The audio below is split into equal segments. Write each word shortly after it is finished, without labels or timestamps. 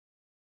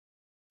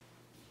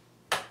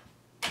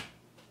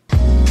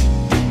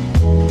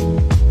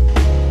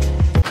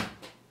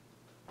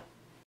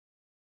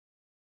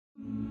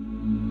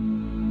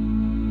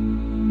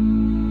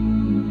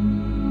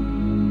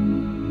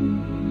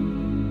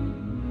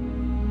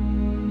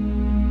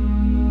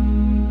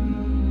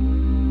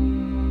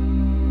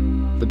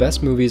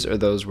best movies are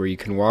those where you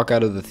can walk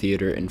out of the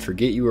theater and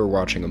forget you were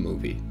watching a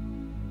movie.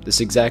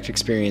 This exact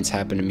experience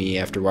happened to me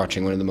after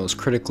watching one of the most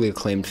critically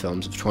acclaimed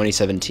films of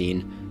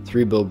 2017,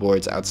 Three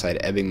Billboards Outside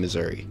Ebbing,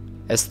 Missouri.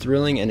 As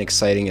thrilling and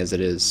exciting as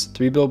it is,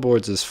 Three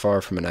Billboards is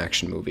far from an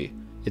action movie.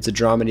 It's a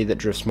dramedy that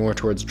drifts more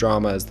towards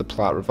drama as the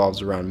plot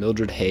revolves around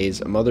Mildred Hayes,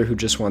 a mother who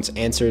just wants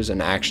answers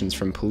and actions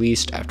from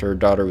police after her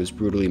daughter was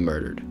brutally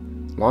murdered.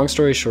 Long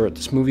story short,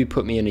 this movie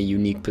put me in a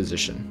unique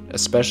position,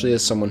 especially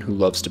as someone who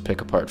loves to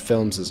pick apart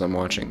films as I'm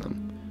watching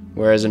them.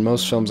 Whereas in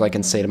most films I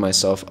can say to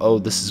myself, oh,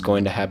 this is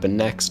going to happen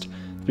next,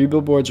 Three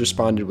Billboards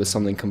responded with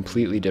something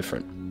completely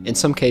different. In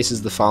some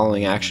cases, the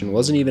following action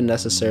wasn't even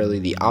necessarily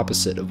the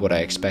opposite of what I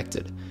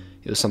expected.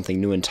 It was something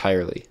new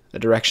entirely, a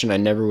direction I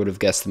never would have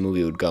guessed the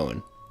movie would go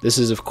in. This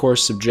is of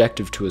course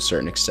subjective to a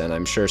certain extent.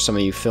 I'm sure some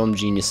of you film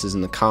geniuses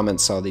in the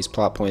comments saw these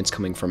plot points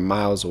coming from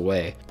miles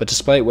away, but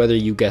despite whether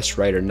you guessed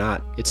right or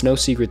not, it's no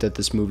secret that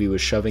this movie was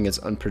shoving its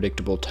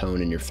unpredictable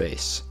tone in your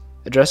face.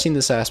 Addressing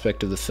this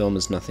aspect of the film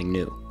is nothing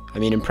new. I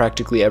mean, in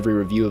practically every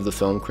review of the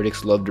film,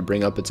 critics love to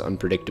bring up its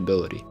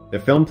unpredictability. The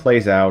film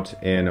plays out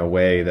in a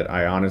way that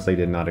I honestly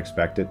did not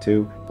expect it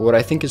to. But what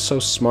I think is so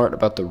smart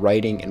about the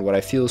writing and what I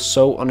feel is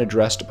so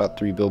unaddressed about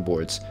Three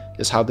Billboards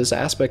is how this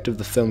aspect of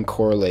the film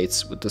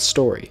correlates with the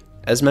story.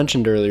 As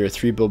mentioned earlier,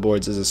 Three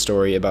Billboards is a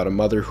story about a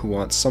mother who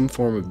wants some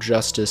form of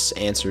justice,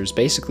 answers,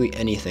 basically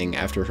anything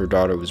after her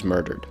daughter was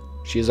murdered.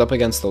 She is up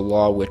against the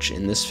law, which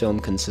in this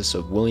film consists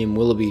of William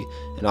Willoughby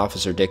and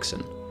Officer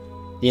Dixon.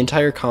 The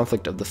entire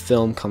conflict of the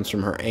film comes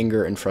from her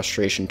anger and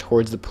frustration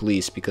towards the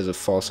police because of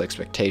false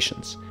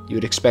expectations. You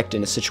would expect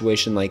in a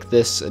situation like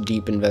this, a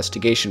deep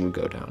investigation would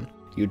go down.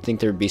 You would think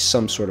there would be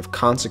some sort of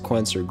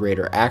consequence or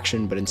greater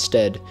action, but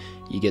instead,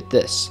 you get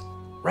this.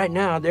 Right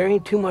now, there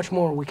ain't too much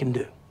more we can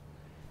do.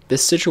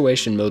 This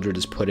situation Mildred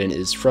is put in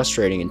is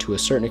frustrating and to a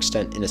certain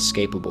extent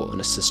inescapable in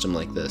a system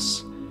like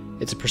this.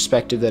 It's a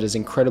perspective that is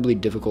incredibly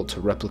difficult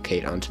to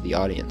replicate onto the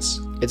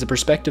audience. It's a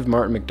perspective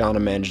Martin McDonagh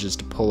manages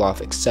to pull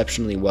off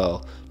exceptionally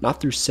well,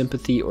 not through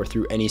sympathy or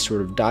through any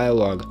sort of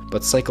dialogue,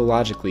 but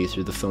psychologically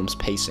through the film's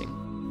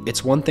pacing.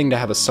 It's one thing to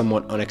have a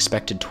somewhat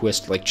unexpected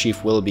twist like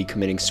Chief Willoughby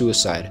committing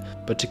suicide,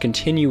 but to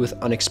continue with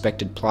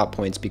unexpected plot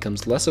points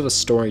becomes less of a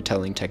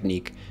storytelling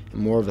technique and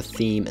more of a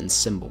theme and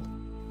symbol.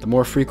 The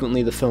more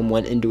frequently the film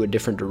went into a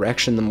different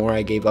direction, the more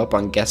I gave up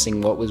on guessing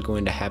what was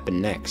going to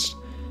happen next.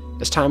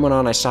 As time went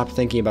on, I stopped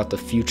thinking about the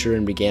future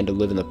and began to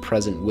live in the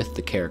present with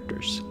the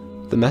characters.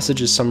 The message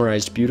is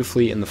summarized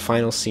beautifully in the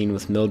final scene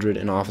with Mildred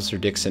and Officer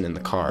Dixon in the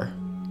car.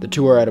 The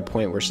two are at a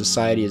point where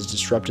society has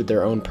disrupted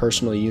their own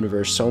personal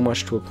universe so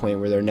much to a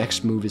point where their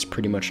next move is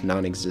pretty much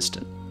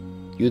non-existent.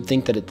 You would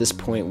think that at this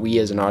point we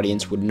as an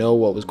audience would know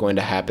what was going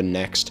to happen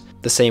next,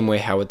 the same way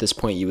how at this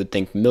point you would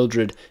think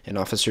Mildred and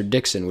Officer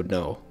Dixon would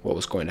know what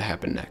was going to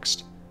happen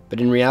next.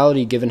 But in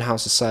reality, given how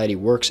society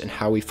works and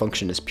how we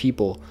function as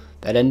people,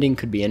 that ending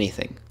could be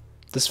anything.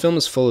 This film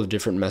is full of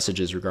different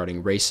messages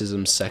regarding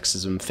racism,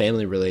 sexism,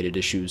 family-related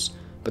issues,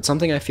 but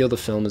something I feel the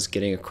film is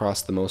getting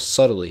across the most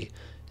subtly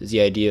is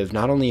the idea of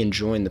not only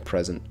enjoying the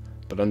present,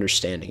 but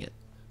understanding it.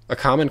 A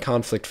common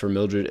conflict for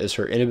Mildred is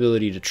her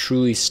inability to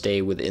truly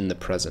stay within the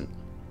present.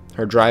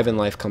 Her drive in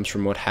life comes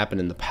from what happened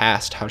in the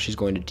past, how she's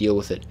going to deal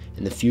with it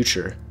in the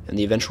future, and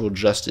the eventual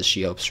justice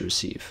she hopes to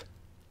receive.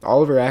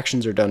 All of her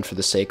actions are done for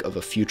the sake of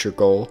a future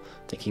goal,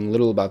 thinking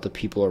little about the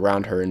people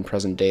around her in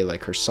present day,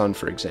 like her son,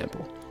 for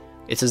example.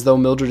 It's as though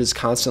Mildred is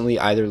constantly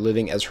either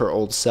living as her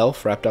old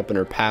self wrapped up in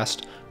her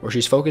past, or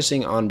she's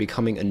focusing on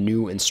becoming a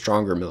new and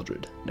stronger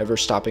Mildred, never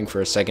stopping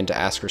for a second to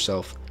ask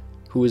herself,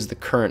 who is the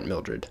current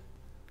Mildred?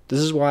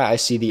 This is why I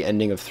see the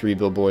ending of Three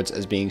Billboards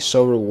as being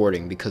so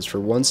rewarding, because for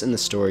once in the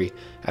story,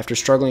 after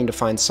struggling to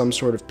find some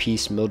sort of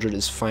peace, Mildred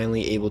is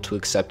finally able to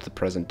accept the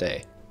present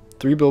day.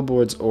 Three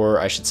Billboards, or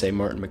I should say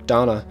Martin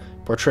McDonagh,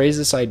 portrays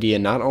this idea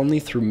not only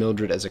through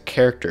Mildred as a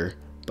character,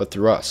 but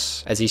through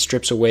us, as he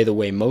strips away the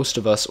way most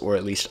of us, or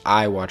at least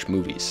I, watch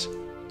movies.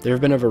 There have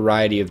been a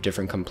variety of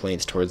different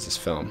complaints towards this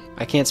film.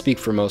 I can't speak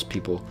for most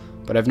people,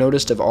 but I've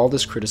noticed of all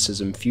this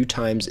criticism, few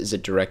times is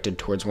it directed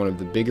towards one of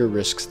the bigger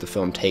risks the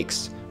film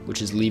takes,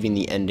 which is leaving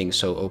the ending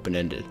so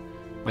open-ended.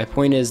 My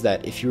point is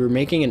that if you were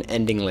making an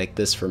ending like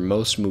this for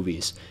most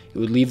movies, it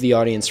would leave the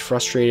audience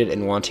frustrated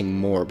and wanting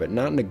more, but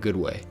not in a good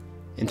way.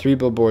 In Three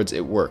Billboards,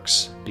 it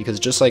works, because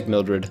just like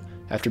Mildred,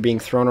 after being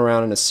thrown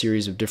around in a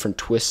series of different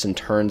twists and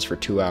turns for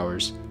 2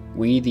 hours,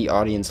 we, the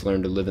audience,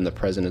 learn to live in the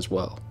present as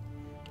well.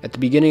 At the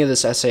beginning of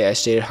this essay, I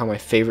stated how my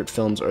favorite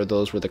films are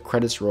those where the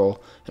credits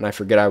roll and I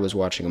forget I was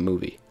watching a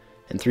movie,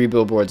 and Three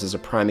Billboards is a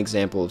prime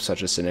example of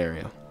such a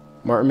scenario.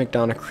 Martin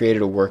McDonagh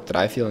created a work that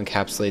I feel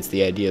encapsulates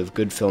the idea of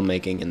good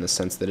filmmaking in the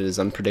sense that it is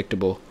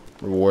unpredictable,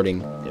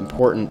 rewarding,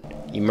 important,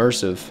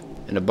 immersive,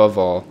 and above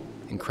all,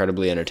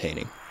 incredibly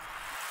entertaining.